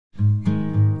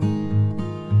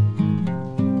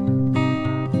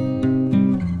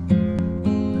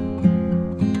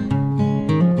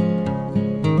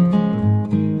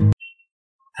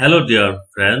Hello dear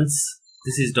friends,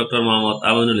 this is Dr.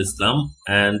 Aminulchem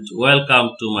and welcome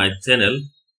to my channel.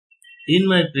 In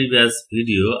my previous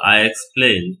video, I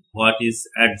explained what is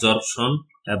adsorption,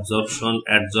 absorption,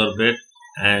 adsorbate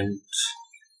and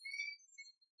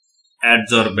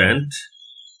adsorbent.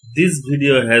 This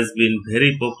video has been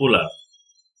very popular.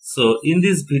 So in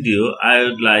this video, I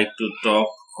would like to talk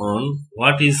on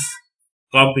what is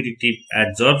competitive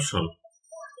adsorption.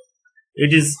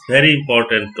 It is very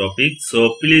important topic,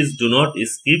 so please do not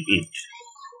skip it.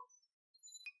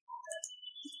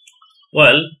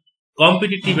 Well,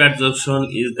 competitive adsorption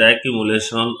is the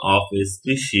accumulation of a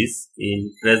species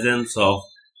in presence of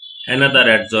another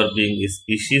adsorbing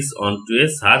species onto a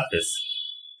surface.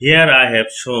 Here I have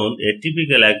shown a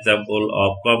typical example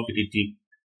of competitive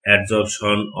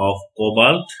adsorption of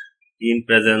cobalt in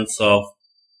presence of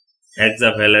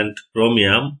hexavalent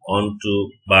chromium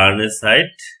onto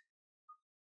barnesite,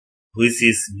 which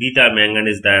is beta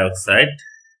manganese dioxide,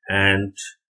 and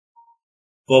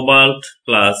cobalt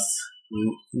plus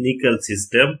nickel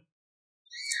system,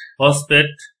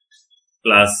 phosphate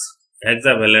plus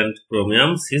hexavalent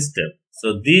chromium system.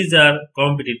 So these are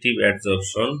competitive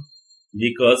adsorption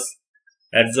because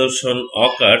adsorption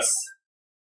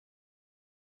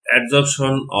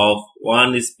of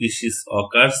one species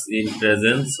occurs in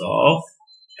presence of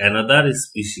another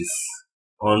species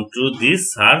onto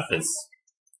this surface.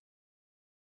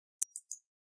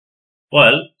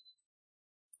 Well,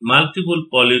 multiple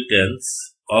pollutants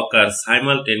occur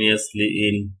simultaneously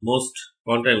in most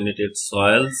contaminated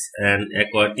soils and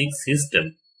aquatic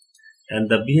systems, and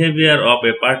the behavior of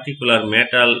a particular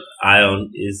metal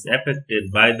ion is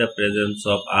affected by the presence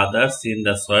of others in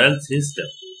the soil system.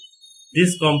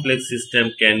 This complex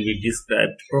system can be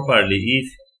described properly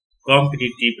if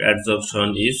competitive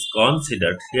adsorption is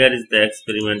considered. Here is the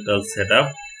experimental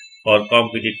setup for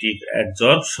competitive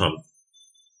adsorption.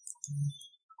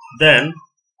 Then,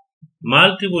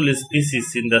 multiple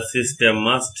species in the system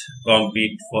must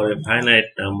compete for a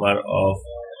finite number of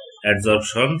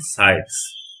adsorption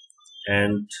sites.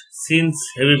 And since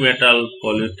heavy metal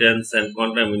pollutants and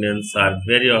contaminants are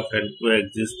very often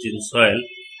coexist in soil,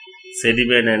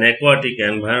 sediment and aquatic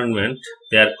environment,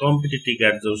 their competitive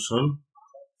adsorption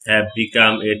have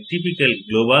become a typical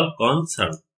global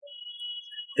concern.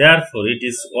 Therefore, it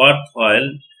is worthwhile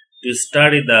to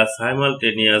study the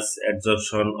simultaneous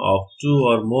adsorption of two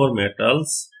or more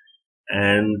metals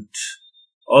and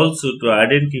also to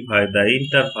identify the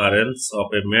interference of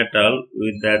a metal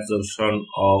with the adsorption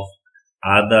of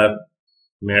other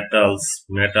metals,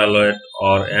 metalloid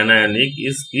or anionic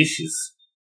species.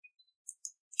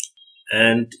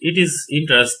 And it is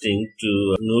interesting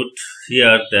to note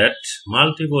here that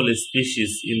multiple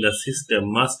species in the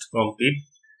system must compete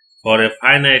for a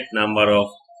finite number of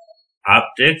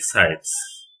uptake sites,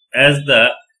 as the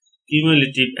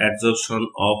cumulative adsorption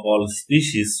of all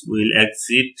species will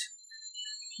exceed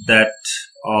that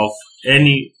of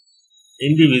any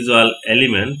individual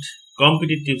element.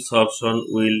 Competitive sorption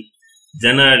will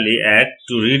generally act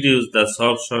to reduce the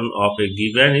sorption of a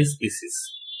given species.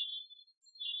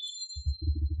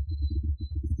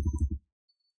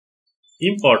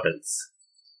 Importance: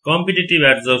 competitive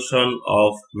adsorption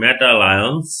of metal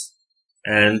ions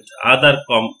and other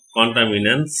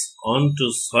contaminants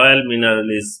onto soil mineral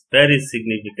is very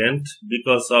significant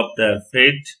because of their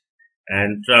fate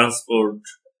and transport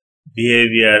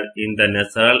behavior in the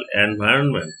natural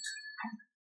environment.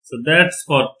 So that's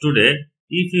for today.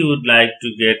 If you would like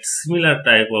to get similar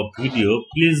type of video,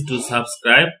 please do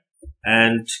subscribe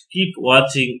and keep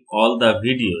watching all the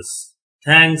videos.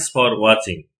 Thanks for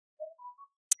watching.